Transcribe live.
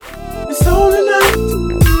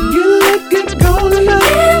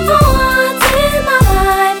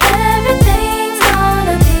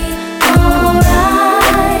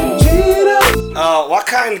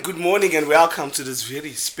Good morning and welcome to this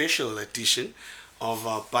very special edition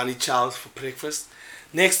of Bunny Charles for breakfast.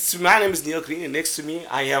 My name is Neil Green, and next to me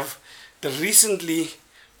I have the recently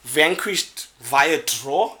vanquished via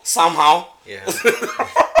draw somehow. Yeah.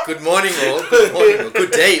 Good morning all. Good morning all.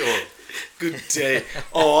 Good day all. Good day.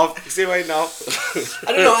 Oh, say right now.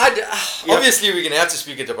 I don't know. Obviously, we're going to have to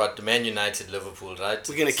speak about the Man United Liverpool, right?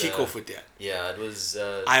 We're going to kick off with that. Yeah, it was...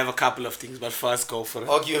 I have a couple of things, but first go for it.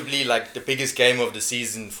 Arguably, like, the biggest game of the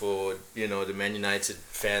season for, the Man United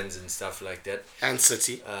fans and stuff like that. And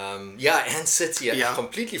City. And City. I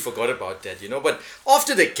completely forgot about that, But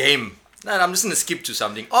after the game... I'm just going to skip to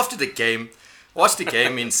something. After the game, watch the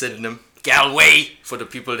game in Sydenham. Galway, for the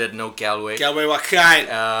people that know Galway. Galway, what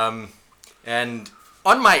kind? And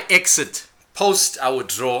on my exit, post our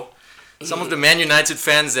draw, some of the Man United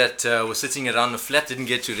fans that were sitting around the flat didn't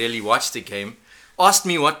get to really watch the game, asked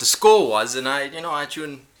me what the score was, and I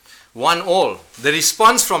tuned 1-1. The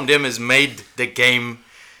response from them has made the game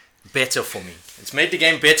better for me. It's made the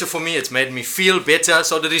game better for me. It's made me feel better.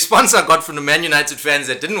 So the response I got from the Man United fans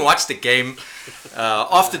that didn't watch the game,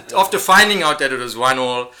 after finding out that it was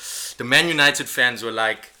 1-1, the Man United fans were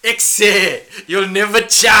like, Exe, you'll never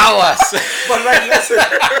chow us. But right, listen.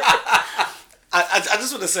 I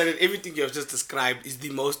just want to say that everything you have just described is the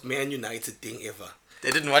most Man United thing ever. They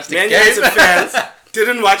didn't watch the game. Man United fans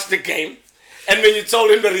didn't watch the game. And when you told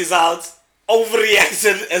them the results,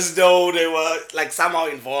 overreacted as though they were like somehow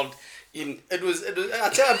involved in... It was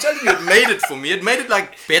I'm telling you, it made it for me. It made it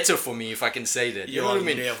like better for me, if I can say that. You know what I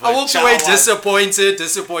mean? I walked away disappointed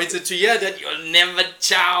to hear that you'll never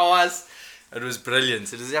chow us. It was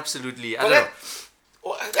brilliant. It was absolutely... I don't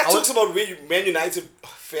know. That talks about where Man United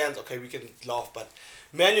fans... Okay, we can laugh, but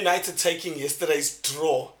Man United taking yesterday's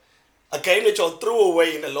draw, a game that y'all threw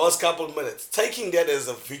away in the last couple of minutes, taking that as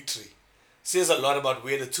a victory, says a lot about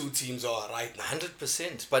where the two teams are right now.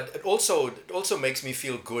 100%. But it also makes me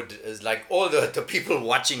feel good as like all the people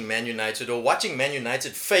watching Man United or watching Man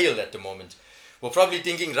United fail at the moment. We're probably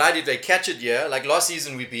thinking, right, if they catch it here, like last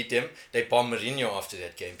season we beat them, they bombed Mourinho after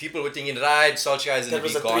that game. People were thinking, right, Solskjaer is going to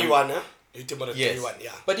be gone. That was a 3-1, huh? You talking about a 3-1,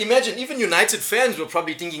 yeah. But imagine, even United fans were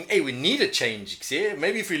probably thinking, hey, we need a change. See?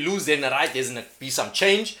 Maybe if we lose, then right, there's going to be some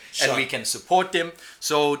change and we can support them.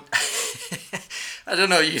 So, I don't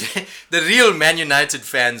know, the real Man United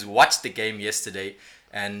fans watched the game yesterday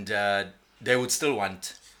and they would still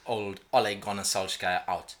want old Ole Gunnar Solskjaer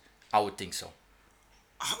out. I would think so.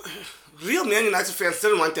 Real Man United fans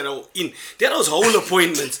still want that in. That was whole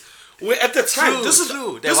appointments. Where at the time, this is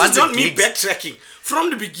not me backtracking. From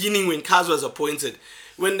the beginning when Kaz was appointed,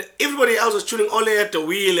 when everybody else was tuning Ole at the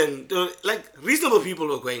wheel and reasonable people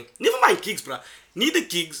were going, never mind Giggs, bruh. Neither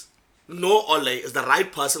Giggs nor Ole is the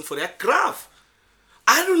right person for that graph.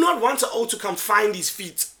 I do not want to come find his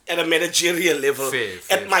feet at a managerial level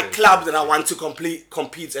at my club that I want to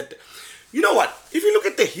compete at. You know what? If you look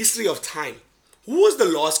at the history of time, who was the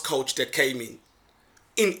last coach that came in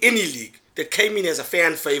any league, that came in as a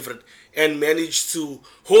fan favorite and managed to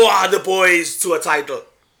whoa the boys to a title?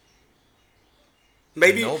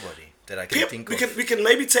 Maybe nobody that I can Pep, think of. of. We can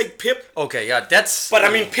maybe take Pep. Okay, yeah, that's... But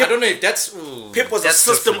I mean, Pep, I don't know if that's... Pep was a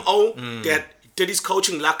system different. O that did his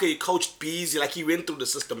coaching lucky. He coached bees, like he went through the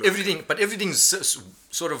system. Everything's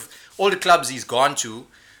sort of... All the clubs he's gone to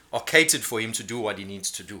are catered for him to do what he needs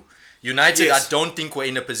to do. United, yes. I don't think we're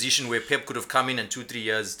in a position where Pep could have come in and 2-3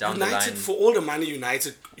 years down the line. For all the money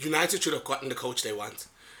United should have gotten the coach they want.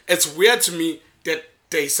 It's weird to me that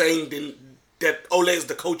they're saying that Ole is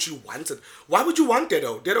the coach you wanted. Why would you want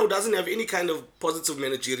Dedo? Dedo doesn't have any kind of positive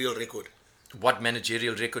managerial record. What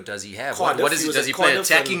managerial record does he have? Cardiff, what is he? Does he play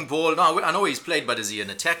attacking ball? No, I know he's played, but is he an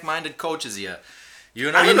attack-minded coach? Is he a... he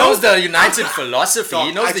knows the United philosophy.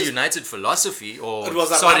 He knows the United philosophy. Or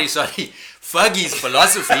Fergie's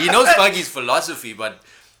philosophy. He knows Fergie's philosophy. But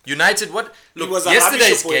United, what? Look,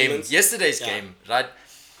 yesterday's game, right?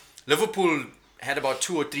 Liverpool had about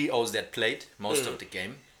 2 or 3 O's that played most of the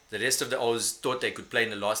game. The rest of the O's thought they could play in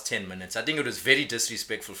the last 10 minutes. I think it was very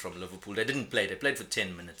disrespectful from Liverpool. They didn't play. They played for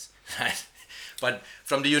 10 minutes, right? But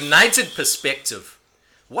from the United perspective,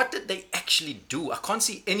 what did they actually do? I can't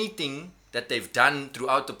see anything that they've done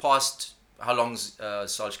throughout the past. How long's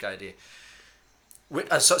Solskjaer there?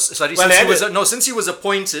 Since he was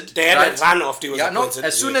appointed. They had a run after he was appointed.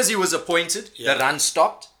 As soon as he was appointed, the run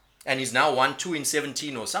stopped. And he's now won 2 in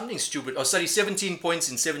 17 or something stupid. 17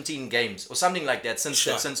 points in 17 games or something like that since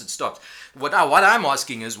it stopped. What I'm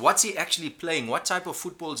asking is, what's he actually playing? What type of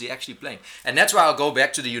football is he actually playing? And that's why I'll go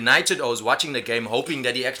back to the United. I was watching the game hoping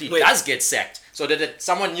that he actually does get sacked so that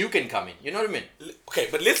someone new can come in. You know what I mean? Okay,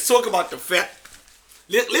 but let's talk about the fact.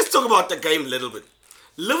 Let's talk about the game a little bit.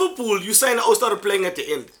 Liverpool, you saying I started playing at the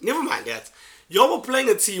end. Never mind that. You were playing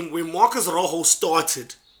a team where Marcus Rojo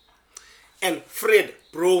started. And Fred,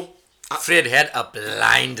 bro. Fred had a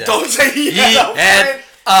blinder. Don't say he had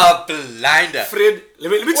a blinder. Fred,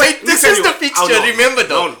 let me wait, this is the fixture. Remember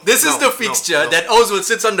though, this is the fixture that Ozil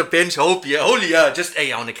sits on the bench. Whole year, just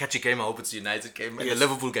I want to catch a game. I hope it's a United game and a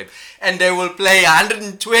Liverpool game, and they will play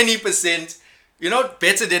 120%.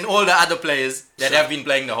 Better than all the other players that have been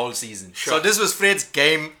playing the whole season. So this was Fred's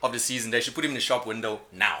game of the season. They should put him in the shop window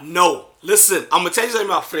now. No, listen, I'm gonna tell you something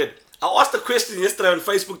about Fred. I asked a question yesterday on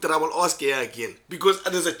Facebook that I will ask here again because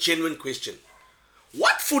it is a genuine question.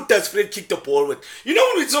 What foot does Fred kick the ball with? When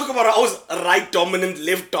we talk about right dominant,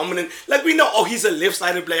 left dominant, like we know, he's a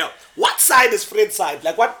left-sided player. What side is Fred's side?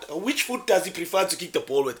 Like which foot does he prefer to kick the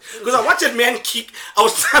ball with? Because I watched that man kick, I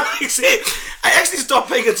was trying to say, I actually stopped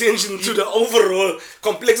paying attention to the overall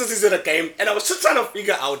complexities of the game, and I was just trying to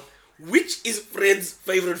figure out which is Fred's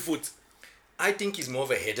favorite foot. I think he's more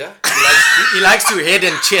of a header. He likes to head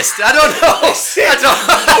and chest. I don't know.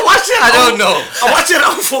 I don't know. I watched it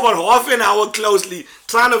for about half an hour closely,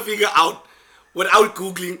 trying to figure out, without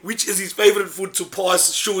Googling, which is his favorite foot to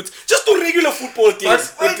pass, shoot, just do regular football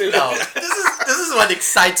things. But wait now, this is what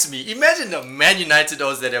excites me. Imagine the Man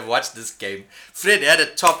Uniteders that have watched this game. Fred had a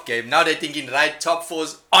top game. Now they're thinking, right, top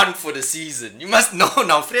four's on for the season. You must know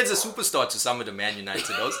now, Fred's a superstar to some of the Man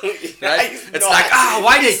Uniteders. Right? It's like,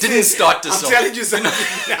 why they didn't start this off? I'm telling you something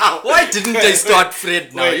now. Why didn't they start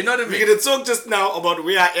Fred now? You know what I mean? We're going to talk just now about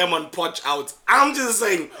where I am on Poch Out. I'm just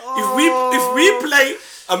saying, if we play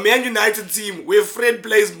a Man United team where Fred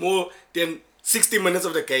plays more than 60 minutes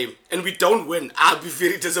of the game and we don't win, I'll be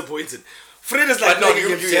very disappointed. Fred is like... But no,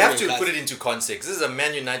 you have to put it into context. This is a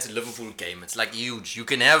Man United Liverpool game. It's like huge. You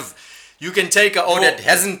can take a that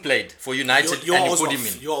hasn't played for United and you put him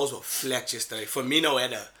in. You also flat yesterday. Firmino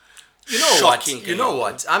had a You know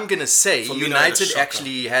what? I'm going to say United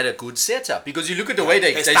actually had a good setup because you look at the way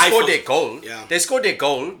they scored their goal. Yeah. They scored their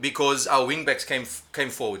goal because our wingbacks came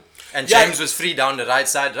forward. And James was free down the right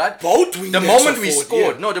side, right? Both wingbacks. The moment we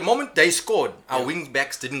scored, the moment they scored, our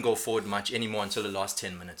wingbacks didn't go forward much anymore until the last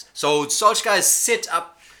 10 minutes. So Solskjaer is set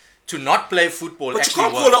up to not play football. But you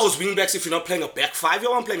can't call those wingbacks if you're not playing a back five.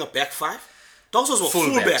 You aren't playing a back five. Those were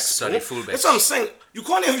fullbacks. Sorry, fullbacks. That's what I'm saying. You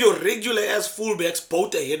can't have your regular ass fullbacks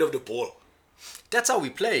both ahead of the ball. That's how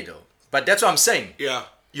we play, though. But that's what I'm saying. Yeah.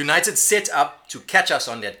 United set up to catch us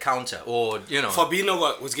on that counter, or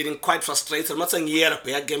Fabinho was getting quite frustrated. I'm not saying he had a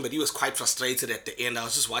bad game, but he was quite frustrated at the end. I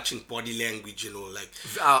was just watching body language,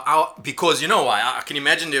 because I can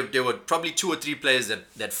imagine there were probably 2 or 3 players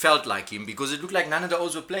that felt like him because it looked like none of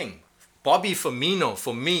those were playing. Bobby Firmino,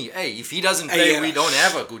 for me, if he doesn't play, we don't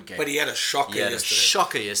have a good game. But he had a shocker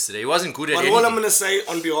yesterday. He wasn't good at anything. But all I'm going to say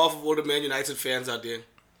on behalf of all the Man United fans out there,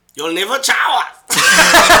 you'll never chow us.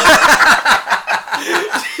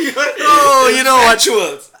 You know what?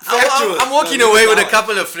 Factuals. I'm walking away with a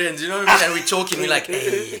couple of friends, you know what I mean? And we're talking, we're like,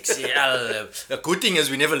 hey, XCL, the good thing is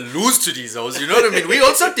we never lose to these hoes, you know what I mean? We're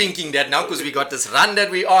also thinking that now because we got this run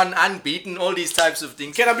that we're on, unbeaten, all these types of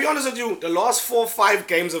things. Can I be honest with you? The last 4 or 5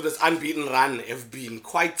 games of this unbeaten run have been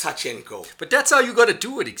quite touch and go. But that's how you got to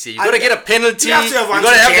do it, XC. You got to get a penalty, you got to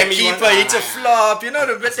have the keeper hit a flop, you know what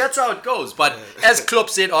I mean? That's how it goes. But as Klopp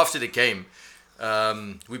said after the game,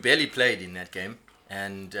 we barely played in that game.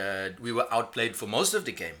 And we were outplayed for most of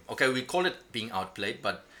the game. Okay, we call it being outplayed,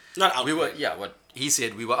 but not outplayed. What he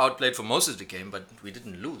said, we were outplayed for most of the game, but we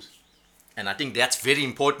didn't lose. And I think that's very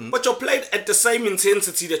important. But you played at the same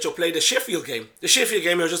intensity that you played the Sheffield game. The Sheffield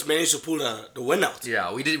game, you just managed to pull the win out.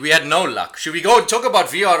 Yeah, we did. We had no luck. Should we go talk about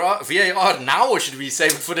VAR now, or should we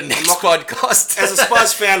save it for the next podcast? As a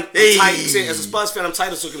Spurs fan, I'm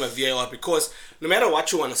tired of talking about VAR because no matter what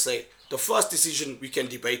you want to say, the first decision we can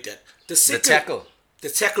debate that. The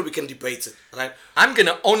tackle, we can debate it, right? I'm going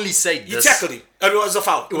to only say this. He tackled him. It was a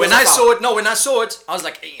foul. When I saw it, I was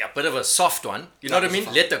like, hey, a bit of a soft one. You know what I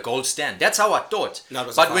mean? Let the goal stand. That's how I thought.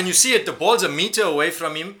 But when you see it, the ball's a meter away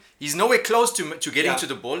from him. He's nowhere close to getting to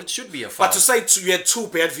the ball. It should be a foul. But to say you had 2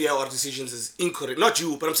 bad VAR decisions is incorrect. Not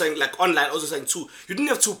you, but I'm saying like online, also saying 2. You didn't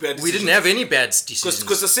have 2 bad decisions. We didn't have any bad decisions.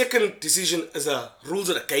 Because the second decision is a rules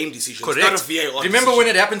of the game decision. Correct. It's not a VAR Remember when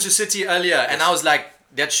it happened to City earlier and I was like,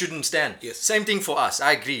 that shouldn't stand. Yes. Same thing for us.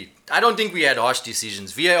 I agree. I don't think we had harsh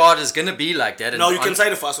decisions. VAR is going to be like that. No, you can say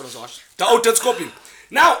the first one was harsh. The outward scoping.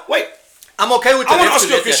 Now, wait. I'm okay with the ref to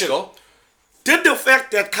let that go. Did the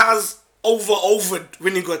fact that Kaz over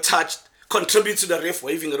when he got touched contribute to the ref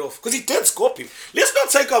waving it off? Because he did scope him. Let's not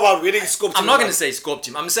talk about whether he scoped him. I'm not going to say scoped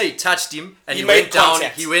him. I'm going to say he touched him and he went down.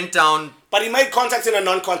 He went down. But he made contact in a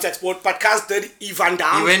non-contact sport. But Kaz did Ivan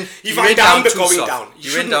down. He went down the going down.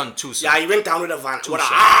 He went down too soft. Yeah, he went down with a van.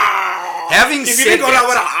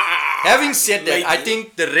 Having said that, I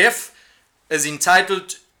think the ref is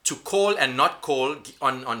entitled to call and not call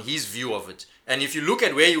on his view of it. And if you look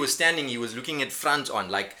at where he was standing, he was looking at front on,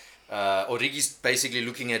 like Origi's basically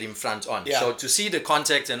looking at him front on. Yeah. So to see the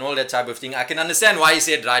contact and all that type of thing, I can understand why he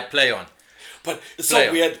said right play on. But it's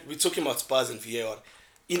so weird. We're talking about Spurs and VAR.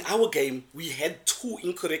 In our game, we had 2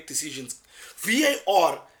 incorrect decisions.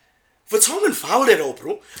 VAR, Vertonghen fouled it all,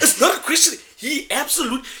 bro. It's not a question. He had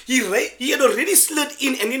already slid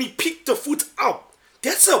in and then he picked the foot up.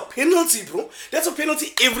 That's a penalty, bro. That's a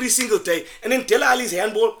penalty every single day. And then Dele Alli's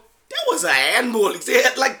handball, that was a handball.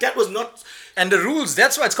 Like, that was not... And the rules,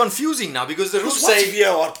 that's why it's confusing now, because the rules say... What's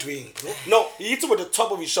VAR doing, bro? No, he hits it with the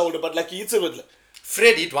top of his shoulder, but like he hits it with...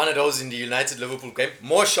 Fred hit one of those in the United-Liverpool game.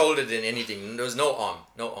 More shoulder than anything. There was no arm.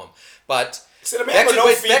 But back to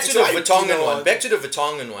the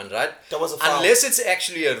Vertonghen one, right? That was a foul. Unless it's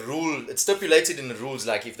actually a rule, it's stipulated in the rules,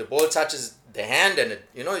 like if the ball touches the hand and it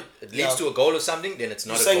leads to a goal or something, then it's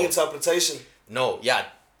not a goal. You're saying interpretation? No, yeah.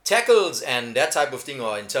 Tackles and that type of thing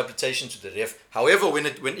are interpretation to the ref. However,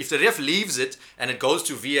 if the ref leaves it and it goes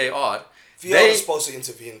to VAR... VAR is supposed to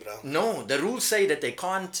intervene, bro. No, the rules say that they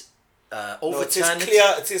can't... overturn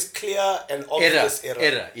it says clear and obvious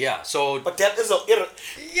error. Yeah. So, but that is an error.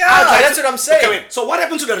 Yeah, that's what I'm saying. Okay, wait. So what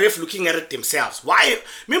happened to the ref looking at it themselves? Why?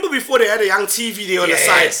 Remember before they had a young TV there on the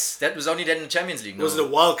side? Yes, that was only that in the Champions League. It was the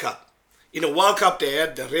World Cup. In the World Cup, they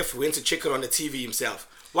had the ref went to check it on the TV himself.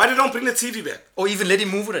 Why they don't bring the TV back? Or even let him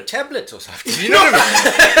move with a tablet or something. You know what I mean?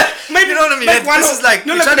 Maybe, you know what I mean? This is like,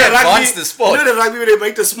 trying to advance the sport. You know the rugby where they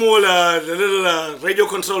make the small, the little radio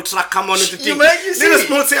control truck come on at the thing. Let a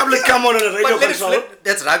small tablet come on the radio control.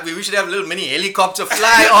 That's rugby. We should have a little mini helicopter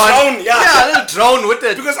fly on. Drone, yeah. A little drone with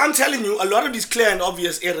it. Because I'm telling you, a lot of these clear and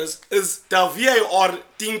obvious errors is the VAR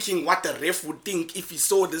thinking what the ref would think if he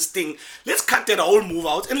saw this thing. Let's cut that whole move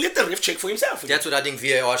out and let the ref check for himself. That's what I think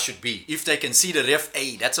VAR should be. If they can see the ref,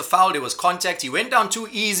 hey, that's a foul, there was contact, he went down too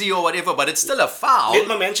easy or whatever, but it's still a foul. Let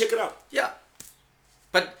my man check it out. Yeah.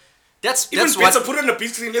 But that's what... put it on the big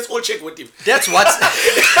screen, let's all check with him. That's what's...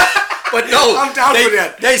 But no, I'm down for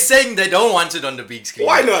that. They're saying they don't want it on the big screen.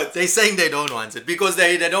 Why not? They're saying they don't want it because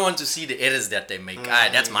they don't want to see the errors that they make.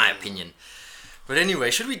 That's my opinion. But anyway,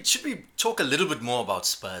 should we talk a little bit more about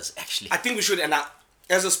Spurs, actually? I think we should. And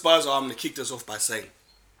as a Spurs, I'm going to kick this off by saying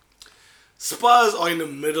Spurs are in the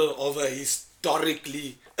middle of a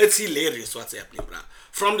historically... It's hilarious what's happening, bro.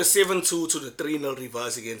 From the 7-2 to the 3-0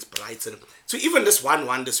 reverse against Brighton to even this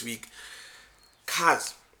 1-1 this week.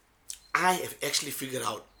 Cuz, I have actually figured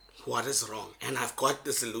out what is wrong. And I've got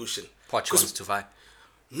the solution. Poch wants to fight.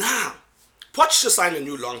 Nah. Poch just signed a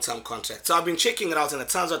new long-term contract. So I've been checking it out and it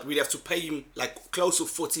turns out we'd have to pay him like close to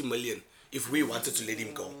 40 million if we wanted to let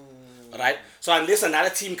him go. Alright? So unless another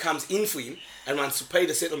team comes in for him and wants to pay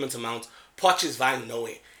the settlement amount, Poch is vying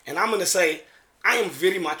nowhere. And I'm going to say, I am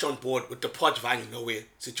very much on board with the Poch vying nowhere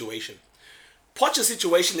situation. Poch's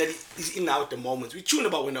situation that he's in now at the moment, we tune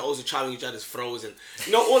about when the O's are chowing each other's froze and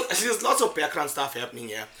there's lots of background stuff happening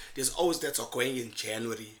here. There's O's that are going in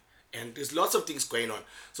January and there's lots of things going on.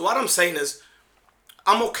 So what I'm saying is,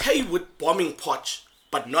 I'm okay with bombing Poch,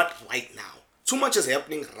 but not right now. Too much is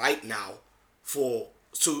happening right now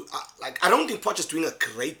I don't think Poch is doing a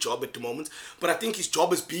great job at the moment, but I think his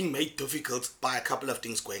job is being made difficult by a couple of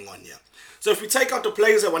things going on here. So if we take out the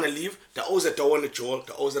players that want to leave, the O's that don't want to join,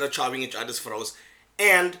 the O's that are chowing each other's froze,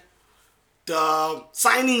 and the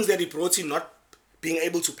signings that he brought in not being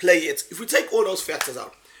able to play yet, if we take all those factors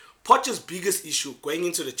out, Poch's biggest issue going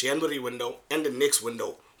into the January window and the next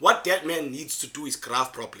window, what that man needs to do is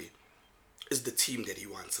craft properly, is the team that he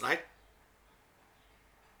wants, right?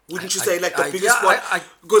 Wouldn't you say the biggest one?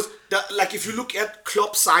 Because if you look at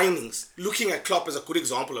Klopp signings, looking at Klopp as a good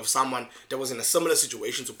example of someone that was in a similar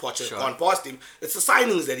situation to Poch and gone past him, it's the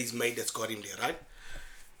signings that he's made that's got him there, right?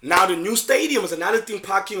 Now the new stadium is another thing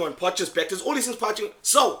parking on Poch's back. There's all these things parking.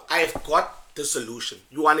 So I have got the solution.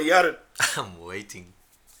 You want to hear it? I'm waiting.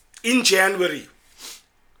 In January,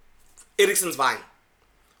 Eriksen's vying.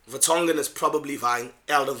 Vertonghen is probably vying.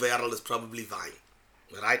 Alderweireld is probably vying.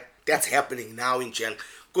 Right? That's happening now in January.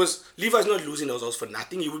 Because Levi's not losing those for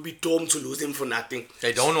nothing. He would be dumb to lose him for nothing.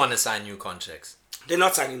 They don't want to sign new contracts. They're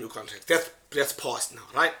not signing new contracts. That's past now,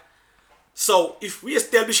 right? So if we're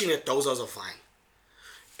establishing that those are fine,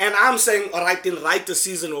 and I'm saying, all right, then write the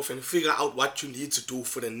season off and figure out what you need to do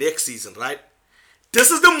for the next season, right? This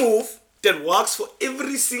is the move that works for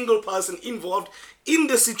every single person involved in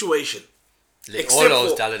the situation.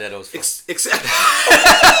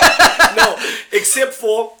 Except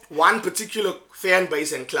for one particular fan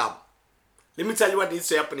base and club. Let me tell you what needs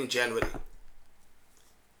to happen in January.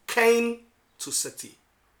 Kane to City.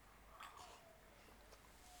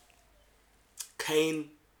 Kane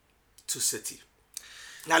to City.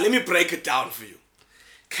 Now let me break it down for you.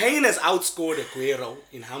 Kane has outscored Aguero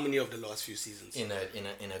in how many of the last few seasons? In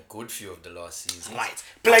a good few of the last seasons. Right.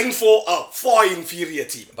 Playing for a far inferior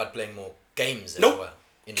team. But playing more games as well.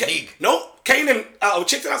 In the league. No, Kane and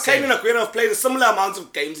check it out. Kane and Aguero have played a similar amount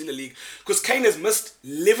of games in the league because Kane has missed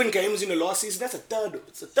 11 games in the last season. That's a third.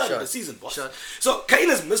 It's a third of the season, boss. So Kane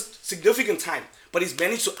has missed significant time, but he's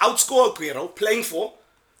managed to outscore Aguero playing for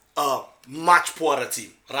a much poorer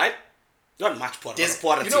team, right? Not much poorer.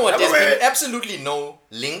 You know what? There's been absolutely no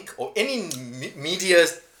link or any media.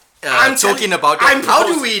 I'm talking about how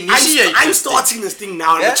do we initiate? I'm starting this thing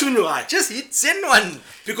now. Yeah? Just send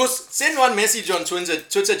one message on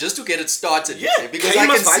Twitter just to get it started. Yeah, because I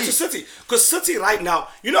can see to City. Because City right now,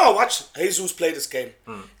 you know, I watched Jesus play this game,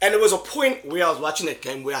 and there was a point where I was watching that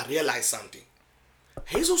game where I realized something.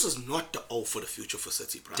 Jesus is not the O for the future for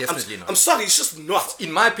City, bro. Definitely not. I'm sorry, he's just not.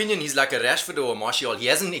 In my opinion, he's like a Rashford or a Martial. He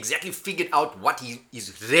hasn't exactly figured out what he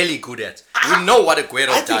is really good at. We know what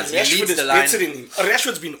Aguero does. Rashford he leads is the line. Better than him.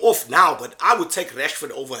 Rashford's been off now, but I would take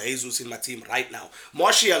Rashford over Jesus in my team right now.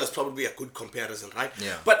 Martial is probably a good comparison, right?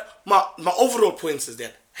 Yeah. But my overall point is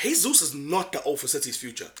that Jesus is not the O for City's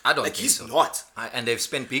future. I don't think he's so. Not. And they've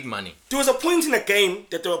spent big money. There was a point in a game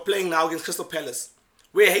that they were playing now against Crystal Palace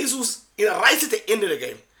where Jesus, right at the end of the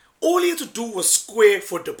game, all he had to do was square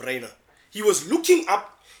for De Bruyne. He was looking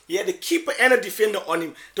up. He had a keeper and a defender on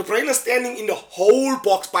him. De Bruyne standing in the whole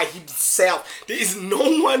box by himself. There is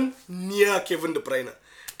no one near Kevin De Bruyne.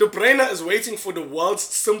 De Bruyne is waiting for the world's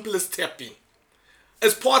simplest tap-in.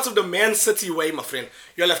 As part of the Man City way, my friend.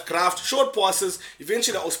 You'll have craft, short passes.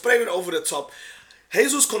 Eventually, I'll spread it over the top.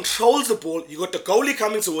 Jesus controls the ball. You got the goalie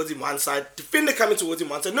coming towards him one side. Defender coming towards him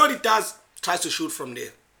one side. No, he does. Tries to shoot from there.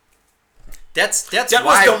 That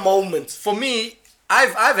was the moment. For me,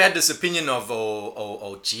 I've had this opinion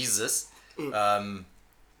of Jesus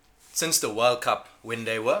since the World Cup when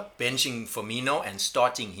they were benching Firmino and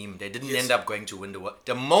starting him. They didn't end up going to win the World.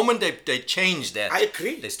 The moment they changed that, I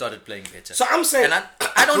agree. They started playing better. So I'm saying, and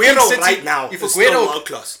I don't Aguero think City, right now if is Aguero world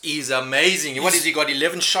class. He's amazing. What has he got?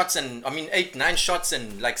 11 shots and 8-9 shots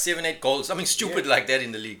and like 7-8 goals. Something stupid like that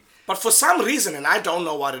in the league. But for some reason, and I don't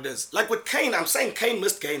know what it is, like with Kane, I'm saying Kane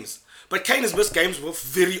missed games. But Kane has missed games with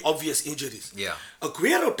very obvious injuries. Yeah.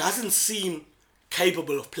 Aguero doesn't seem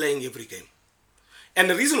capable of playing every game. And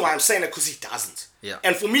the reason why I'm saying that because he doesn't. Yeah.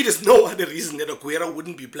 And for me, there's no other reason that Aguero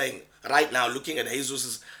wouldn't be playing right now, looking at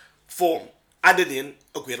Jesus' form, other than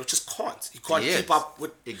Aguero just can't. He can't keep up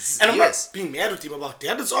with... And I'm not being mad with him about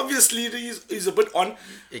that. It's obviously he's a bit on.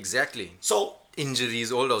 Exactly. So...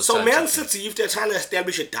 Injuries, all those So Man City, if they're trying to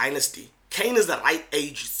establish a dynasty... Kane is the right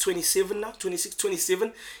age. He's 27 now, 26,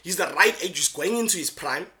 27. He's the right age. He's going into his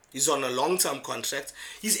prime. He's on a long-term contract.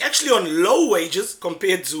 He's actually on low wages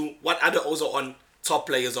compared to what other also on top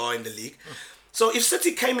players are in the league. So if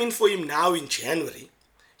City came in for him now in January,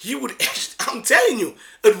 he would actually, I'm telling you,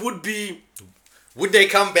 it would be... Would they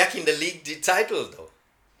come back in the league title though?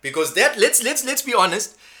 Because that, let's be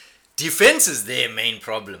honest, defense is their main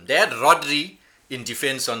problem. They had Rodri in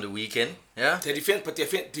defense on the weekend. Yeah, their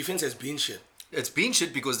defense has been shit. It's been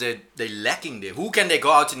shit because they're lacking there. Who can they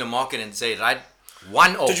go out in the market and say, right,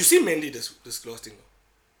 1-0? Did you see Mendy this last thing?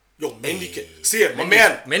 Yo, Mendy can see it, my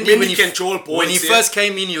man. Mendy can control balls. When he first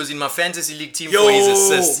came in, he was in my fantasy league team for his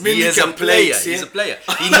assists. He is a player. He's a player.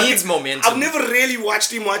 He needs momentum. I've never really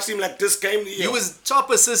watched him like this game. He was top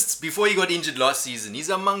assists before he got injured last season. He's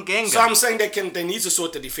a manganga. So I'm saying they need to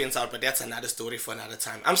sort the defense out, but that's another story for another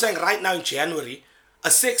time. I'm saying right now in January, a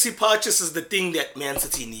sexy purchase is the thing that Man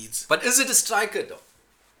City needs. But is it a striker though?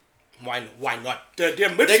 Why not? Their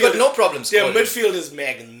midfield, they got no problems. Their midfield is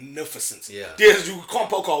magnificent. Yeah. You can't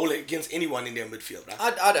poke a hole against anyone in their midfield,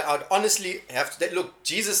 right? I'd honestly have to... Look,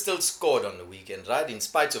 Jesus still scored on the weekend, right? In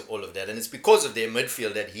spite of all of that. And it's because of their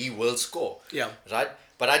midfield that he will score. Yeah. Right?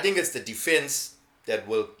 But I think it's the defense that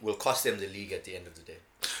will cost them the league at the end of the day.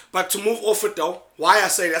 But to move off it though, why I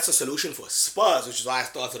say that's a solution for Spurs, which is why I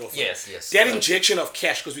started off. Yes. That injection of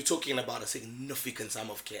cash, because we're talking about a significant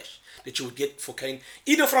sum of cash that you would get for Kane,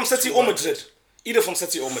 either from City or Madrid.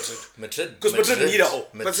 Madrid. Because Madrid need a hope.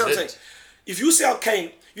 But that's what I'm saying. If you sell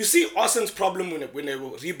Kane, you see Arsenal's problem when they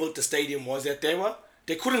rebuilt the stadium was that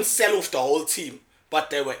they couldn't sell off the whole team,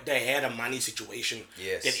 but they had a money situation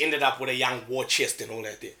that ended up with a young war chest and all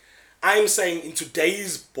that there. I'm saying in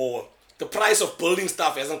today's ball, The price of building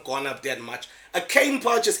stuff hasn't gone up that much. A Kane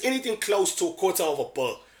purchase, anything close to a quarter of a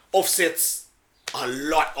bill, offsets a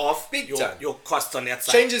lot of your costs on that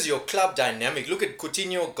side. Changes your club dynamic. Look at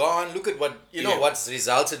Coutinho gone. Look at what what's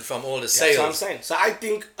resulted from all the sales. That's what I'm saying. So I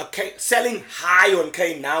think selling high on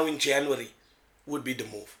Kane now in January would be the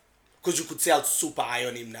move. Because you could sell super high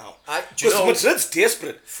on him now. Because Madrid's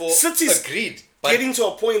desperate. City's agreed. Getting to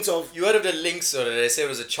a point of... You heard of the links, or they say it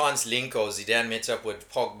was a chance link, or Zidane met up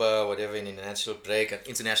with Pogba, whatever, in international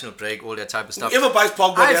break, all that type of stuff. Whoever buys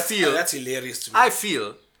Pogba, that's hilarious to me. I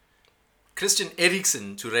feel Christian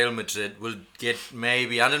Eriksen to Real Madrid will get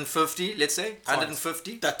maybe 150, let's say,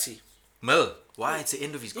 150. 30 mil. Why? It's the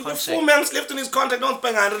end of his contract. 4 months left on his contract, don't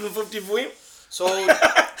pay 150 for him. So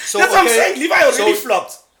that's what I'm saying. Levi already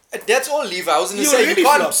flopped. That's all Levi. I was going to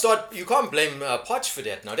say, you can't blame Poch for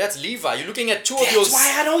that now. That's Levi. You're looking at That's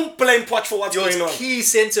why I don't blame Poch for what's going on. Key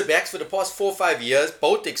centre-backs for the past 4 or 5 years,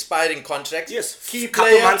 both expiring contracts. Yes. Key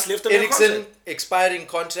couple player, months left on Eriksen, expiring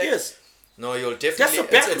contract. Yes. No, you'll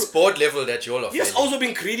definitely... It's board level that you're off. Yes, also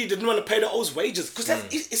being greedy, didn't want to pay the O's wages. Because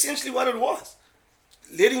that's essentially what it was.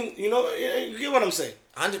 Letting, you get what I'm saying?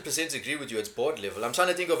 100% agree with you. It's board level. I'm trying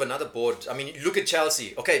to think of another board. I mean, look at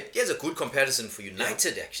Chelsea. Okay, here's a good comparison for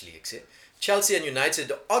United, actually. Chelsea and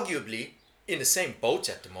United are arguably in the same boat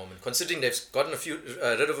at the moment, considering they've gotten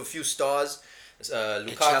rid of a few stars.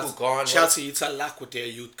 Lukaku gone. Chelsea, it's a luck with their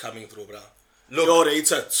youth coming through, bro. Look,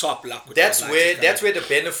 it's a top luck. With that's where the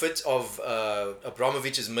benefit of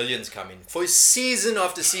Abramovich's millions come in. For season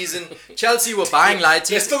after season, Chelsea were buying lighties.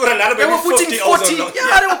 They still got another. They were putting 40.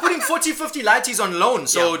 They were putting 40, 50 lighties on loan.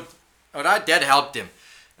 So, all right, that helped them.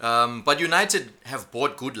 But United have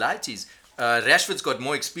bought good lighties. Rashford's got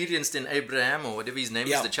more experience than Abraham or whatever his name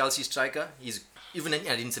is, the Chelsea striker. He's even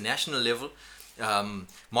at international level.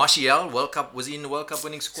 Martial, World Cup, was he in the World Cup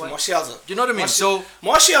winning squad? So do you know what I mean?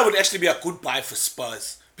 Martial would actually be a good buy for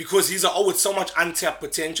Spurs because he's with so much untapped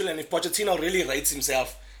potential, and if Pochettino really rates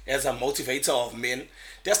himself as a motivator of men,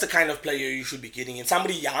 that's the kind of player you should be getting in.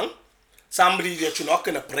 Somebody young, somebody that you're not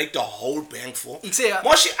going to break the whole bank for.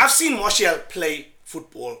 I've seen Martial play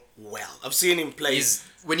football well. I've seen him play.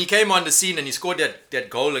 When he came on the scene and he scored that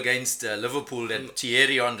goal against Liverpool, that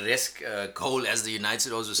Thierry Henry-esque goal, as the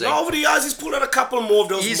United also say. Over the years, he's pulled out a couple more of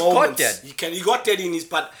those moments. Got that. He got that in his...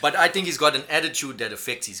 But I think he's got an attitude that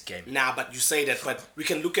affects his game. But you say that. But we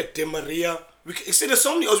can look at Di Maria. There's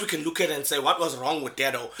so many others we can look at and say, what was wrong with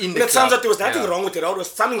that? It sounds like there was nothing wrong with it. There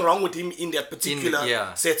was something wrong with him in that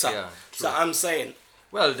particular setup. Yeah, so I'm saying...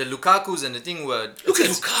 Well, the Lukaku's and the thing were... Look at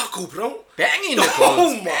Lukaku, bro. Banging the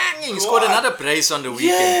goals. Banging. He scored another brace on the weekend.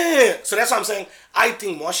 Yeah. So that's what I'm saying. I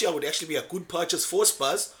think Martial would actually be a good purchase for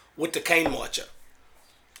Spurs with the Kane merger.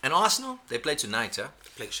 And Arsenal? They play tonight, huh? They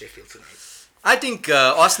play Sheffield tonight. I think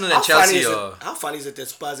Arsenal and Chelsea are... How funny is it that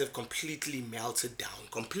Spurs have completely melted down?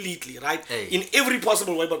 Completely, right? Hey. In every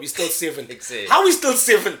possible way, but we're still 7th. How are we still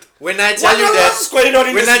 7th? When I tell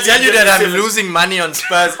you that I'm losing money on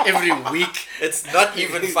Spurs every week, it's not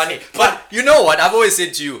even funny. But you know what? I've always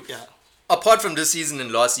said to you, apart from this season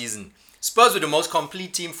and last season, Spurs were the most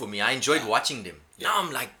complete team for me. I enjoyed watching them. Now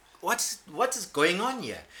I'm like, what is going on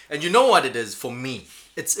here? And you know what it is for me?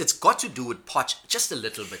 It's got to do with Poch just a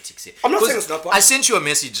little bit. I'm not saying it's not Poch. I sent you a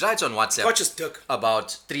message right on WhatsApp. Poch is Dirk.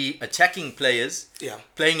 About 3 attacking players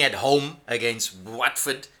playing at home against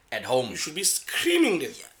Watford at home. You should be screaming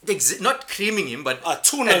them. Not creaming him, but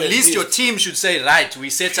at least your team should say, right,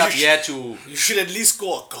 we set up here to... You should at least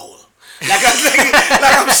score a goal.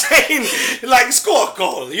 I'm saying, score a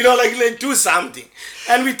goal. Do something.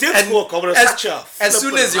 And we did score a goal. As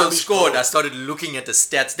soon as you scored, I started looking at the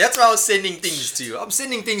stats. That's why I was sending things to you. I'm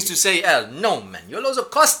sending things to say, no, man, your lows are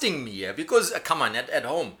costing me here because, come on, at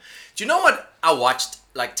home. Do you know what? I watched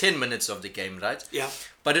 10 minutes of the game, right? Yeah.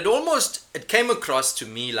 But it came across to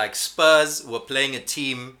me like Spurs were playing a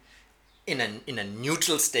team in a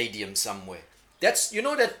neutral stadium somewhere. That's,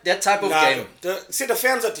 that type of game. The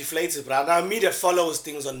fans are deflated, bro. Now, media follows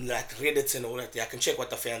things on Reddit and all that. I can check what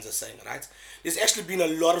the fans are saying, right? There's actually been a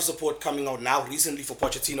lot of support coming out now recently for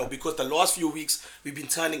Pochettino because the last few weeks we've been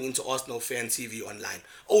turning into Arsenal fan TV online.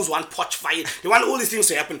 Always want Poch fired. They want all these things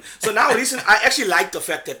to happen. So now I actually like the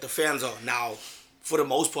fact that the fans are now, for the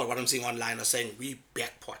most part, what I'm seeing online are saying, we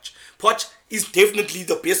back Poch. Poch is definitely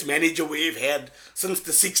the best manager we've had since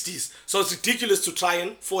the 60s. So it's ridiculous to try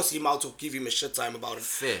and force him out or give him a shit time about it.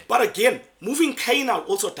 Fair. But again, moving Kane out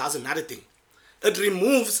also does another thing. It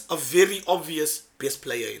removes a very obvious best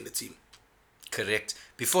player in the team. Correct.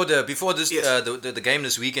 Before this yes. The game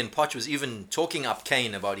this weekend, Poch was even talking up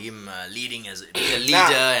Kane about him leading as a leader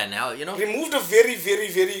and how removed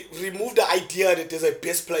the idea that there's a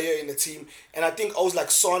best player in the team, and I think I was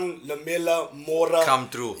like Son, Lamela, Mora come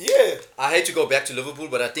through. Yeah, I hate to go back to Liverpool,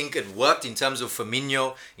 but I think it worked in terms of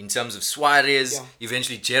Firmino, in terms of Suarez. Yeah.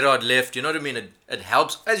 Eventually, Gerrard left. You know what I mean? It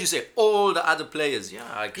helps, as you say, all the other players. Yeah,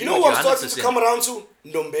 I agree. You know what I'm starting to come around to?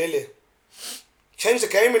 Ndombele changed the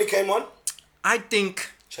game when he came on. I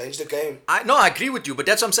think change the game. I agree with you, but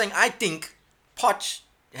that's what I'm saying. I think Poch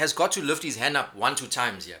has got to lift his hand up 1-2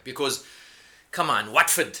 times here because, come on,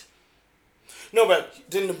 Watford. No, but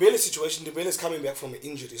the Ndombele situation, Ndombele is coming back from an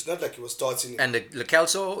injury. It's not like he was starting. And the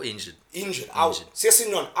Kelso injured. Out.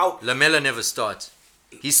 Sessegnon out. Lamela never starts.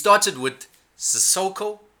 He started with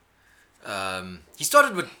Sissoko. He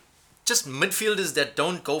started with just midfielders that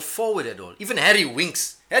don't go forward at all. Even Harry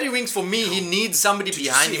Winks. Harry Winks, for me, he needs somebody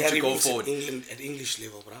behind him to go forward. At English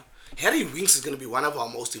level, bro. Harry Winks is going to be one of our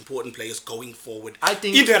most important players going forward. I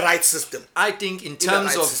think in the right system. I think in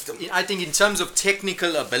terms of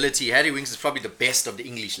technical ability, Harry Winks is probably the best of the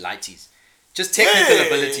English lighties. Just technical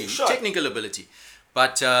ability, sure. Technical ability.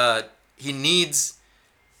 But he needs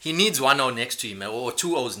 1-0 next to him or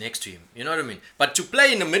 2-0s next to him. You know what I mean? But to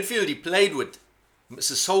play in the midfield, he played with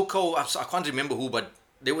Sissoko. I can't remember who, but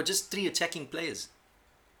they were just 3 attacking players.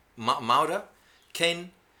 Maura,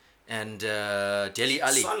 Kane, and Dele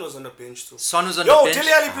Alli. Son was on the bench too.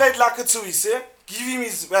 Dele Alli played like it too, you see? Give him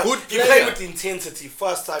his... Well, he played with intensity.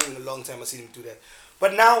 First time in a long time I've seen him do that.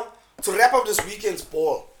 But now, to wrap up this weekend's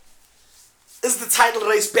ball, is the title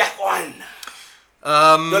race back on?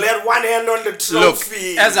 They'll have one hand on the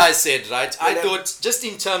trophy. Look, as I said, right, I thought just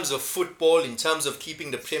in terms of football, in terms of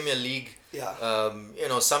keeping the Premier League,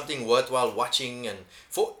 something worthwhile watching, and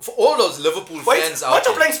for all those Liverpool fans out there. Aren't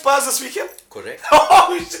you playing Spurs this weekend? Correct.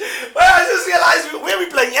 I just realized where we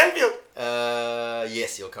playing Anfield.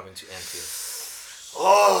 Yes, you're coming to Anfield.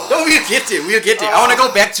 Oh. No, we'll get it. I want to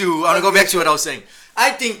go back to what I was saying.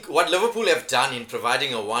 I think what Liverpool have done in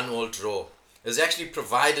providing a 1-1 draw has actually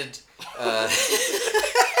provided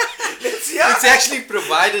it's actually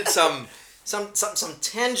provided some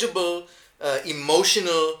tangible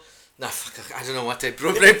emotional I don't know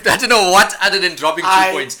what other than dropping 2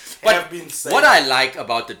 points. But what I like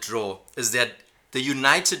about the draw is that the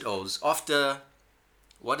United O's, after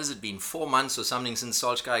what has it been, 4 months or something since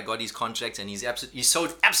Solskjaer got his contract, and he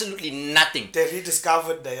sold absolutely nothing. They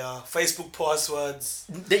rediscovered their Facebook passwords.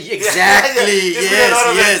 Exactly,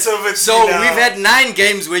 yes. So we've had 9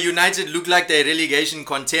 games where United look like they're relegation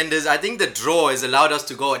contenders. I think the draw has allowed us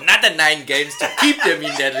to go another 9 games to keep them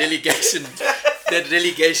in that relegation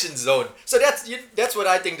zone. So that's what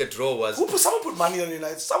I think the draw was. Someone put money on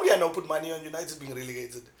United. Somebody I know put money on United being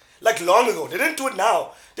relegated. Like long ago. They didn't do it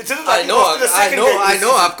now. They did it like after the second game. I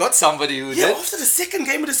know. I've got somebody who did. After the second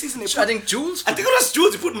game of the season. I think Jules. I think it was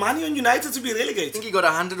Jules. He put money on United to be relegated. I think he got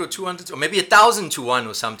 100 or 200 or maybe 1,000 to 1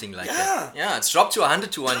 or something like that. Yeah, it's dropped to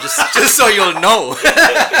 100 to 1 just so you'll know.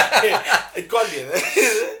 It can't be.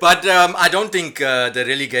 But I don't think the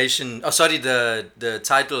relegation. The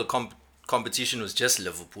title competition was just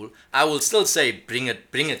Liverpool. I will still say bring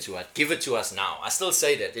it to us. Give it to us now. I still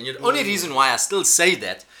say that, and the only reason why I still say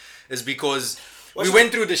that is because we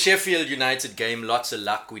went through the Sheffield United game, lots of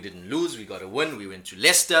luck. We didn't lose. We got a win. We went to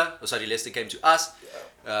Leicester. Leicester came to us.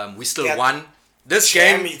 We still won. This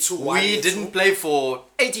game, we didn't play for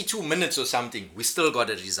 82 minutes or something. We still got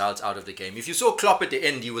a result out of the game. If you saw Klopp at the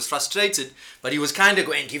end, he was frustrated, but he was kind of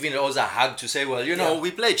giving us a hug to say, well,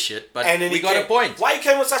 we played shit, but we got a point. Why he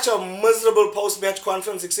came with such a miserable post-match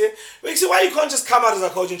conference, why you can't just come out as a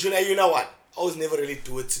coach and say, hey, you know what? I was never really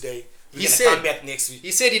do it today. He said, come back next week.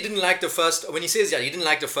 He said he didn't like the first... When he says, he didn't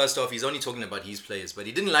like the first half, he's only talking about his players, but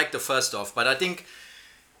he didn't like the first half. But I think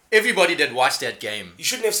everybody that watched that game... You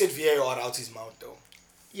shouldn't have said VAR out his mouth, though.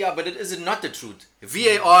 Yeah, but is it not the truth?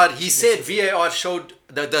 VAR, he said VAR showed...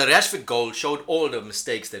 The Rashford goal showed all the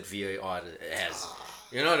mistakes that VAR has.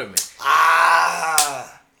 You know what I mean?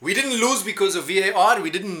 We didn't lose because of VAR, we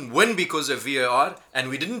didn't win because of VAR, and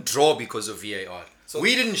we didn't draw because of VAR. So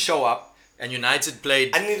we didn't show up, and United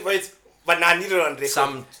played... But now I need it on record.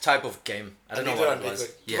 Some type of game. I don't know what it was.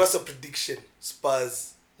 Give us a prediction.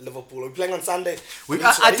 Spurs, Liverpool. We're playing on Sunday.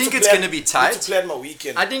 I think it's going to be tight. I need to plan my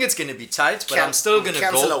weekend. I think it's going to be tight, but I'm still going to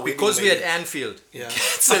go because we're at Anfield. Yeah.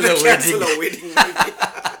 Cancel a wedding.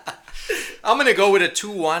 I'm going to go with a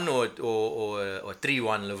 2-1 or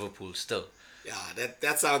 3-1 Liverpool still. Yeah,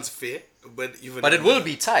 that sounds fair. But it will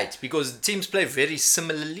be tight because the teams play very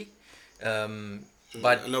similarly.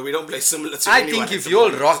 But no, we don't play similar to I think if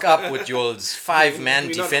you'll rock up with your 5-man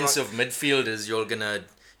defensive midfielders, you're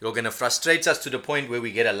You're going to frustrate us to the point where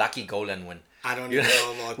we get a lucky goal and win. I don't know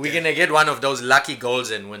about We're going to get one of those lucky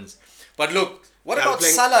goals and wins. But look, what about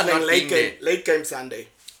Salah not being there? Late game Sunday.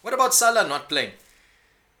 What about Salah not playing?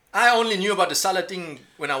 I only knew about the Salah thing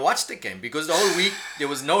when I watched the game, because the whole week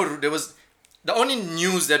the only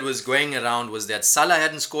news that was going around was that Salah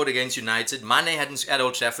hadn't scored against United, Mane hadn't at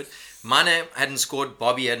Old Trafford, Mane hadn't scored,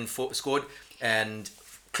 Bobby hadn't scored, and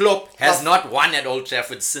Klopp has not won at Old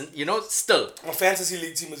Trafford since, still. My fantasy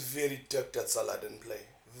league team is very dick that Salah didn't play.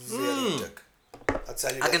 Very dick. I'll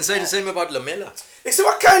tell you I can say the same about Lamela. Except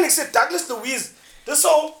what kind? Except Douglas Luiz. This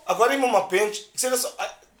all, I got him on my bench.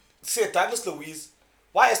 Except Douglas Luiz.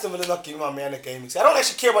 Why Aston Villa not giving my man a game? I don't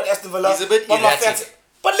actually care about Aston Villa. He's a bit erratic.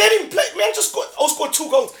 But let him play. Man just scored 2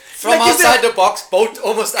 goals. From outside the box, both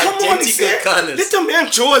almost identical colours. Let the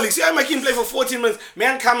man jolly. See, I make him play for 14 minutes.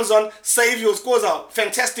 Man comes on, save you, scores a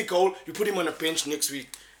fantastic goal. You put him on a bench next week.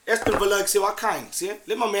 Aston Villa, say what kind? See,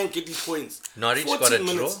 let my man get these points. Norwich got a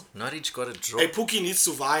draw. Hey, Pookie needs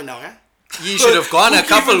to vie now, eh? He should have gone a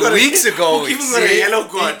couple weeks ago. He got a yellow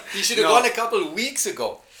card. He should have gone a couple weeks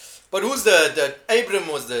ago. But who's the Abraham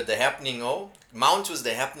was the happening Mount was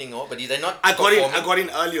the happening but they're not. I got in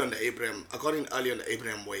early on the Abraham. I got in early on the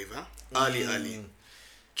Abraham wave. Early.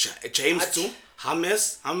 James too.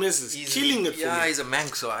 James is killing it for me. Yeah, he's a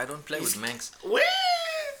Manx, so I don't play with Manx. Where?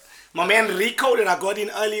 My man Rico that I got in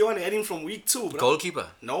early on, I had him from week 2, bro. Goalkeeper?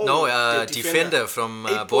 No, defender from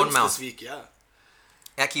 8 Bournemouth. This week, yeah.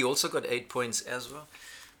 Aki also got 8 points as well.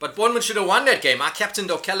 But Bournemouth should have won that game. I captained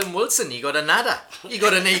Callum Wilson. He got another. He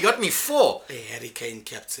got me 4. Hey, Harry Kane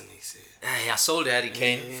captain, he said. Hey, I sold Harry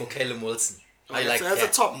Kane for Callum Wilson. That's a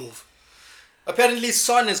top move. Apparently,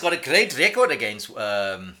 Son has got a great record against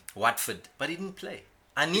Watford, but he didn't play.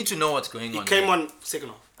 I need to know what's going on. He came on second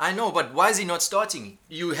half. I know, but why is he not starting?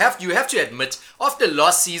 You have to admit, after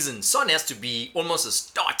last season, Son has to be almost a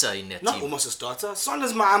starter in that team. Not almost a starter. Son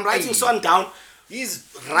is I'm writing Son down. He's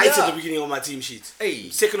right at the beginning of my team sheet. Hey.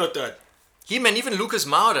 Second or third. Him and even Lucas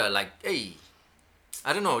Moura,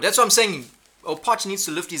 I don't know. That's what I'm saying. Poch needs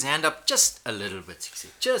to lift his hand up just a little bit.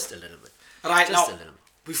 Just a little bit. Right, just now,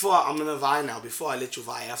 before I'm going to vie now, before I let you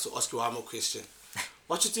vie, I have to ask you one more question.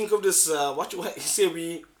 What you think of this, what you say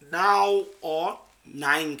we now are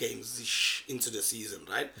 9 games into the season,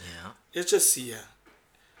 right? Yeah. Let's just see here.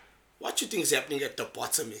 What you think is happening at the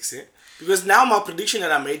bottom, because now my prediction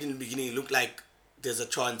that I made in the beginning looked like there's a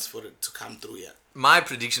chance for it to come through here. My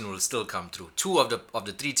prediction will still come through. 2 of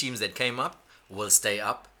the 3 teams that came up will stay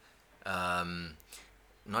up.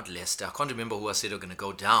 Not Leicester. I can't remember who I said are going to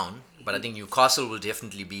go down, but I think Newcastle will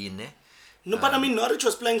definitely be in there. No, but I mean, Norwich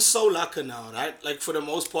was playing so lucky now, right? Like, for the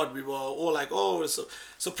most part, we were all like, oh, it's a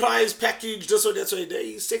surprise package, this or that. So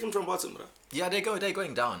they're second from bottom, bro. Yeah, they're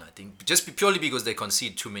going down, I think. Just purely because they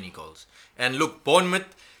concede too many goals. And look,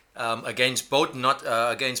 Bournemouth against both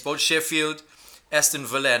Sheffield, Aston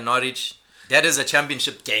Villa and Norwich, that is a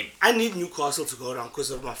championship game. I need Newcastle to go down because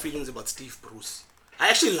of my feelings about Steve Bruce. I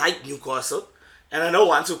actually like Newcastle. And I know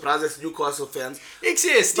one surprises Newcastle fans.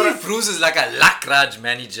 Steve Bruce is like a Lacrage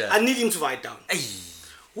manager. I need him to fight down. Ay.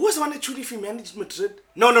 Who was the one that truly managed Madrid?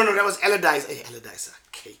 No, that was Allardyce. Hey, Allardyce is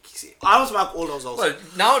a cake. I was like all those also.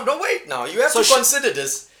 Well, wait. You have to consider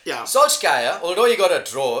this. Yeah. Solskjaer, although he got a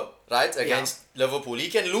draw, right, against Liverpool, he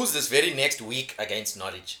can lose this very next week against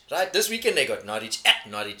Norwich. Right? This weekend they got Norwich at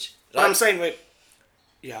Norwich. Right? But I'm saying,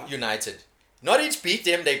 United. Norwich beat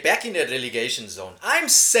them. They're back in the relegation zone. I'm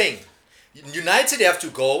saying United have to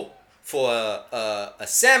go for a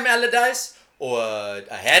Sam Allardyce or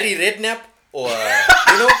a Harry Redknapp or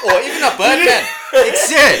or even a Birdman.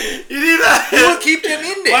 He will keep them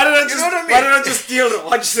in there. Why don't I just steal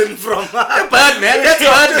Hodgson from Birdman? That's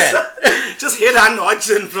Birdman. Just hit on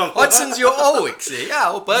Hodgson from Hodgson's your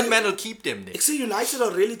Birdman will keep them there. United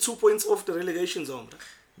are really 2 points off the relegation zone, bro.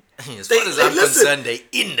 As far as I'm concerned, they're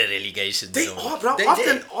in the relegation zone. They are, bro.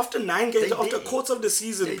 After 9 games, after quarter of the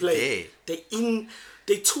season play, they're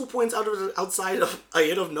 2 points ahead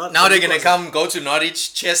of Norwich. Now they're gonna go to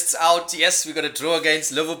Norwich, chests out. Yes, we got a draw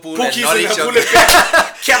against Liverpool Pookie's and Norwich.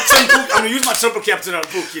 Captain Pook. I'm gonna use my triple captain on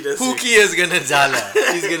Pookie this week. Pookie is gonna jala.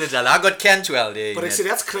 He's gonna jala. I got Cantwell there. But actually,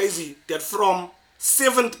 that's crazy. That from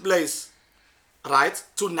 7th place, right,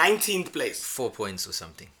 to 19th place. 4 points or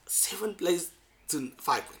something. 7th place to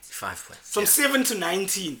 5 points. 5 points. From 7 to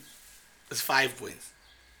 19 is 5 points.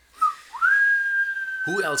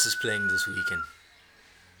 Who else is playing this weekend?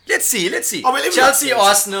 Let's see. Oh, well, Chelsea,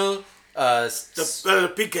 Arsenal,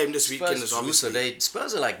 The big game this weekend is obviously.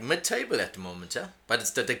 Spurs are like mid-table at the moment, huh? But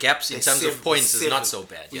it's the gaps in terms of points is not so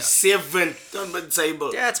bad. We're 7th on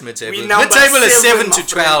mid-table. Yeah, it's mid-table. Mid-table is 7 to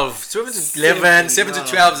 12. 7 to 11. 7 to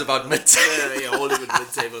 12 is about mid-table. Yeah, all of it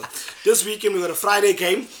mid-table. This weekend we got a Friday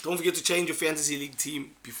game. Don't forget to change your fantasy league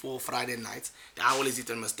team before Friday night. I always eat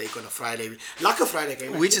a mistake on a Friday. Like a Friday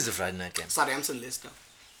game. Which is the Friday night game? Southampton Leicester.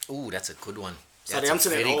 Ooh, that's a good one.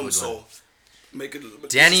 Southampton at home, so make it a little bit.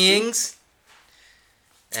 Danny Ings.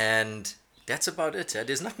 And that's about it.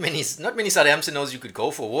 There's not many Southampton you could go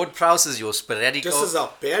for. Ward-Prowse is your sporadic. This is a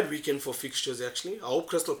bad weekend for fixtures, actually. I hope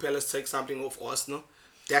Crystal Palace takes something off Arsenal.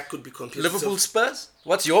 That could be competitive. Liverpool Spurs?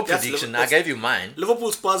 What's your prediction? I gave you mine.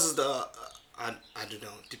 Liverpool Spurs is the... I don't know.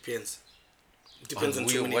 Depends. Depends on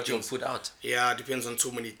too many what things. You'll put out. Yeah, depends on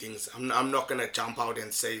too many things. I'm not going to jump out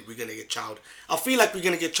and say we're going to get chowed. I feel like we're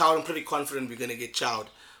going to get chowed. I'm pretty confident we're going to get chowed.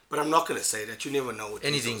 But I'm not going to say that. You never know.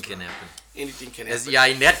 Anything can happen. Anything can happen. Yeah,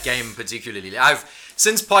 in that game particularly.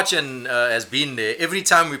 Since Poch has been there, every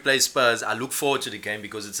time we play Spurs, I look forward to the game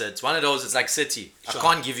because it's one of those, it's like City. Sure. I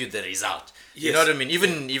can't give you the result. Yes. You know what I mean?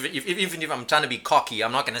 Even if I'm trying to be cocky,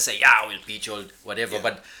 I'm not going to say, yeah, we'll beat you or whatever. Yeah.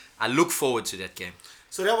 But I look forward to that game.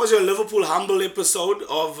 So that was your Liverpool humble episode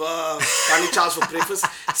of Danny Charles for breakfast.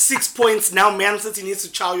 6 points. Now Man City needs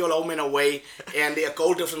to chow your home and away. And their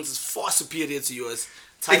goal difference is far superior to yours.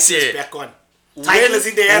 Title is back on. Title is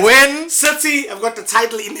in their hands. When City have got the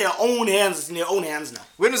title in their own hands. It's in their own hands now.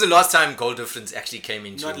 When was the last time goal difference actually came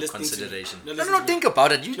into consideration? No, think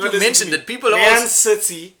about it. You mentioned that people Man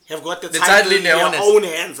City have got the title in their own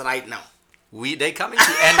hands right now. They're coming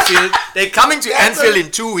to Anfield. They're coming to Anfield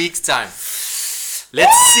in 2 weeks' time.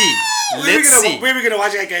 Let's see. Where are we gonna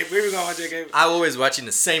watch that game? I always watch in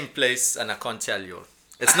the same place, and I can't tell you.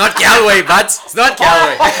 It's not Galway, but it's not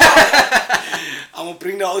Galway. I'm gonna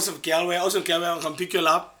bring the house of Galway. I'm gonna come pick you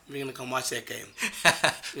up. We're gonna come watch that game.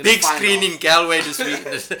 Big screen in Galway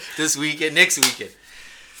this weekend, next weekend.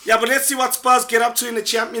 Yeah, but let's see what Spurs get up to in the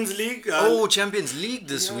Champions League. Champions League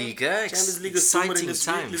this week, eh? Champions League is exciting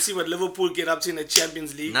time. Let's see what Liverpool get up to in the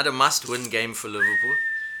Champions League. Another must-win game for Liverpool.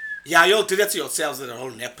 Yeah, you do that to yourselves with the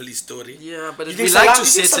whole Napoli story. Yeah, but we like to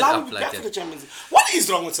set it up like that. What is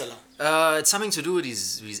wrong with Salah? It's something to do with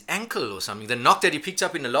his ankle or something. The knock that he picked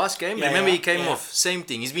up in the last game. Remember, he came off. Same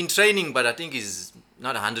thing. He's been training, but I think he's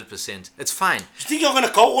not 100%. It's fine. You think you're going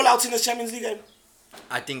to go all out in the Champions League game?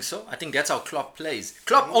 I think so. I think that's how Klopp plays.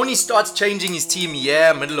 Klopp only starts changing his team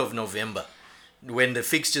middle of November, when the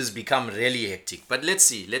fixtures become really hectic. But let's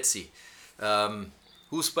see.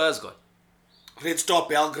 Who Spurs got? Red Star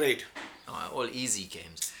Belgrade. All easy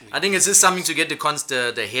games. I think it's just something to get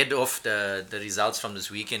the head off the results from this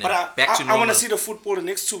weekend and back to normal. I want to see the football. The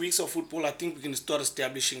next 2 weeks of football, I think we can start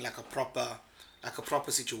establishing like a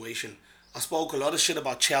proper situation. I spoke a lot of shit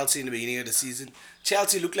about Chelsea in the beginning of the season.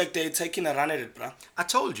 Chelsea looked like they're taking a run at it, bro. I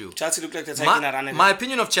told you. Chelsea looked like they're taking a run at it. My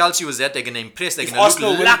opinion of Chelsea was that they're going to impress. They're going to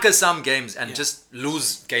look like some games and just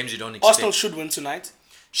lose games you don't expect. Arsenal should win tonight.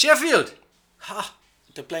 Sheffield.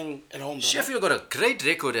 They're playing at home. Sheffield got a great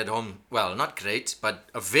record at home. Well, not great, but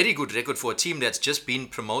a very good record for a team that's just been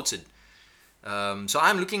promoted. So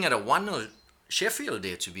I'm looking at a 1-0 Sheffield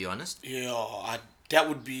there, to be honest. Yeah, that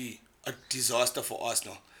would be a disaster for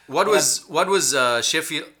Arsenal. What was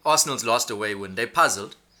Sheffield Arsenal's last away win? They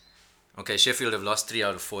puzzled. Okay, Sheffield have lost 3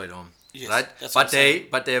 out of 4 at home, yes, right?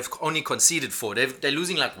 But they have only conceded 4. They're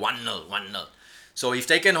losing like 1-0. So if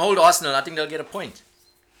they can hold Arsenal, I think they'll get a point.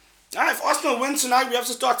 If Arsenal wins tonight, we have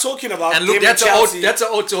to start talking about. And look, that's an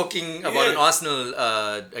old talking about an Arsenal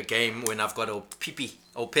a game when I've got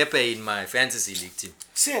Pepe in my fantasy league team.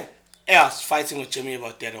 See, I was fighting with Jimmy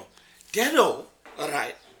about Dedo,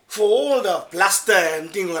 alright. For all the bluster and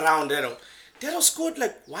thing around Dedo scored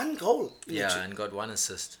like 1 goal. And got 1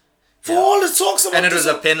 assist. For all the talks about and it was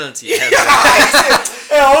a penalty. But that's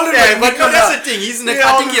the thing.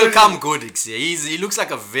 I think he'll come good. He looks like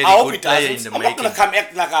a very good player in the making. I'm not gonna come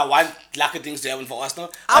act like I want lucky things to happen for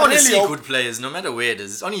Arsenal. I want to see good players, no matter where it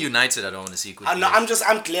is. It's only United I don't want to see good players.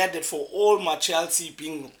 I'm glad that for all my Chelsea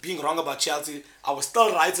being wrong about Chelsea, I was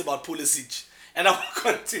still right about Pulisic, and I will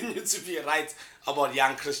continue to be right about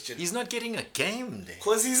young Christian. He's not getting a game there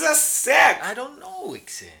because he's a sack. I don't know,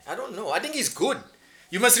 I think he's good.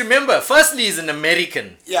 You must remember, firstly, he's an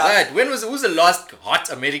American. Yeah. Right. Who's the last hot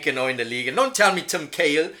American now in the league? And don't tell me Tim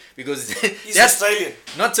Cahill, because he's Australian.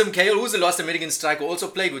 Not Tim Cahill. Who's the last American striker? Also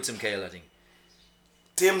played with Tim Cahill, I think.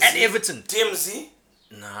 Dempsey. At Everton. Dempsey.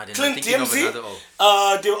 No, I didn't Clint think Dempsey. of another.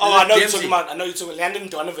 I know you're talking about. Landon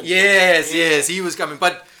Donovan. Yes, he was coming.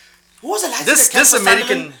 But who was the last? This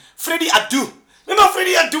American. Freddie Adu. Remember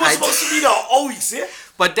Freddie Adu was supposed to be the always, yeah?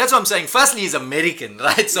 But that's what I'm saying. Firstly, he's American,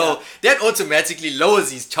 right? So that automatically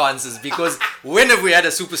lowers his chances because when have we had a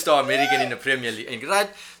superstar American in the Premier League, right?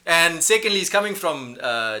 And secondly, he's coming from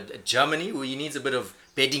Germany, where he needs a bit of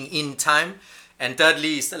bedding in time. And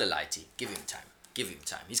thirdly, he's still a lighty. Give him time. Give him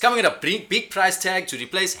time. He's coming at a big price tag to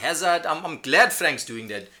replace Hazard. I'm glad Frank's doing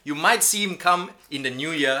that. You might see him come in the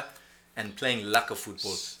new year and playing lacquer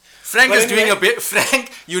football. Frank is doing a bit.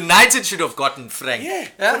 Frank, United should have gotten Frank. Yeah,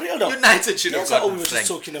 for real though. United should have gotten Frank. That's what we were just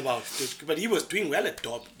talking about. But he was doing well at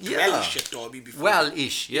Derby. Well-ish at Derby before.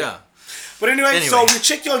 Well-ish, yeah. But anyway, so we'll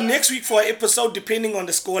check you next week for an episode depending on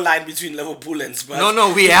the scoreline between Liverpool and Spurs.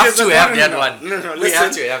 No, we have to have that one. No, we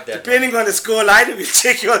have to have that depending on the scoreline, we'll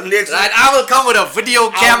check you next week. Right, I will come with a video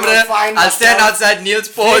camera. I'll stand outside Neil's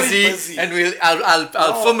Pawsey and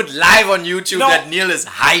I'll film it live on YouTube that Neil is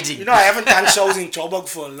hiding. You know, I haven't done shows in Joburg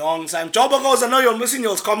for a long time. Joburgers, I know you're missing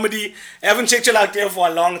your comedy. I haven't checked you out there for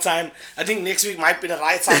a long time. I think next week might be the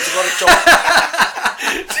right time to go to Joburg.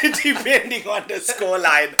 Depending on the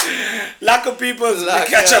scoreline. Luck of people. We'll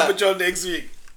catch up with you next week.